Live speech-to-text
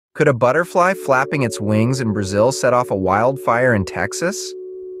Could a butterfly flapping its wings in Brazil set off a wildfire in Texas?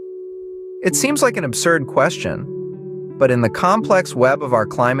 It seems like an absurd question, but in the complex web of our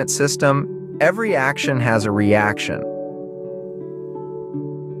climate system, every action has a reaction.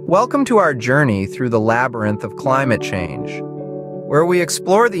 Welcome to our journey through the labyrinth of climate change, where we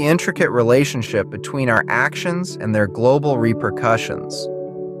explore the intricate relationship between our actions and their global repercussions.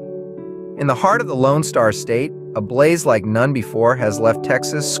 In the heart of the Lone Star State, a blaze like none before has left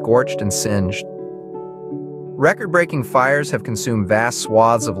Texas scorched and singed. Record-breaking fires have consumed vast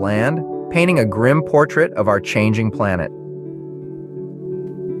swaths of land, painting a grim portrait of our changing planet.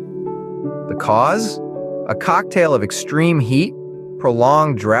 The cause? A cocktail of extreme heat,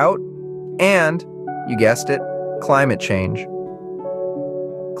 prolonged drought, and, you guessed it, climate change.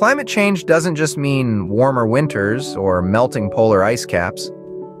 Climate change doesn't just mean warmer winters or melting polar ice caps.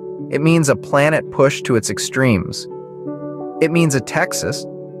 It means a planet pushed to its extremes. It means a Texas,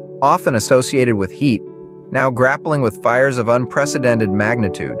 often associated with heat, now grappling with fires of unprecedented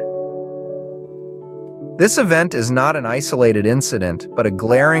magnitude. This event is not an isolated incident, but a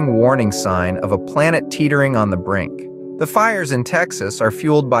glaring warning sign of a planet teetering on the brink. The fires in Texas are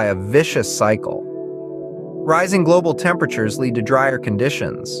fueled by a vicious cycle. Rising global temperatures lead to drier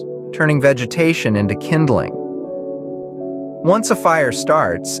conditions, turning vegetation into kindling. Once a fire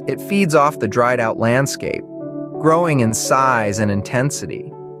starts, it feeds off the dried-out landscape, growing in size and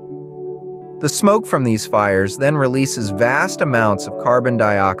intensity. The smoke from these fires then releases vast amounts of carbon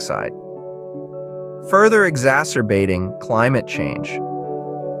dioxide, further exacerbating climate change.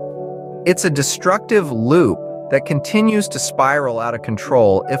 It's a destructive loop that continues to spiral out of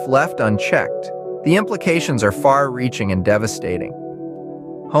control if left unchecked. The implications are far-reaching and devastating.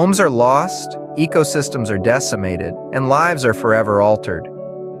 Homes are lost, ecosystems are decimated, and lives are forever altered.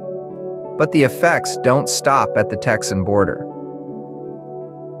 But the effects don't stop at the Texan border.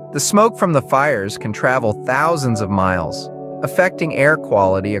 The smoke from the fires can travel thousands of miles, affecting air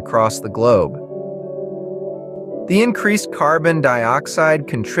quality across the globe. The increased carbon dioxide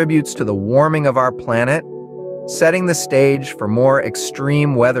contributes to the warming of our planet, setting the stage for more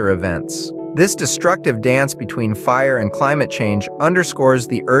extreme weather events. This destructive dance between fire and climate change underscores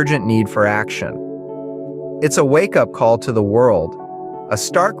the urgent need for action. It's a wake-up call to the world, a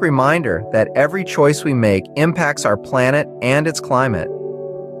stark reminder that every choice we make impacts our planet and its climate.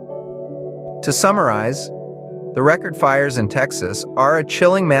 To summarize, the record fires in Texas are a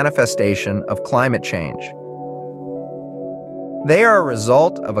chilling manifestation of climate change. They are a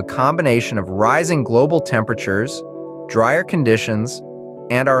result of a combination of rising global temperatures, drier conditions,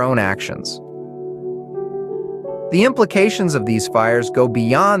 and our own actions. The implications of these fires go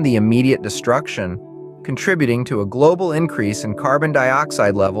beyond the immediate destruction, contributing to a global increase in carbon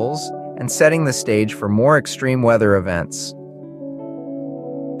dioxide levels and setting the stage for more extreme weather events.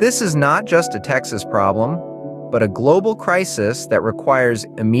 This is not just a Texas problem, but a global crisis that requires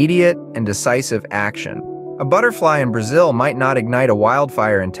immediate and decisive action. A butterfly in Brazil might not ignite a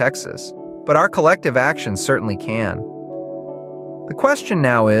wildfire in Texas, but our collective actions certainly can. The question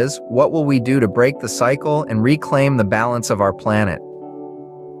now is, what will we do to break the cycle and reclaim the balance of our planet?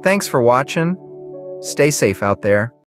 Thanks for watching. Stay safe out there.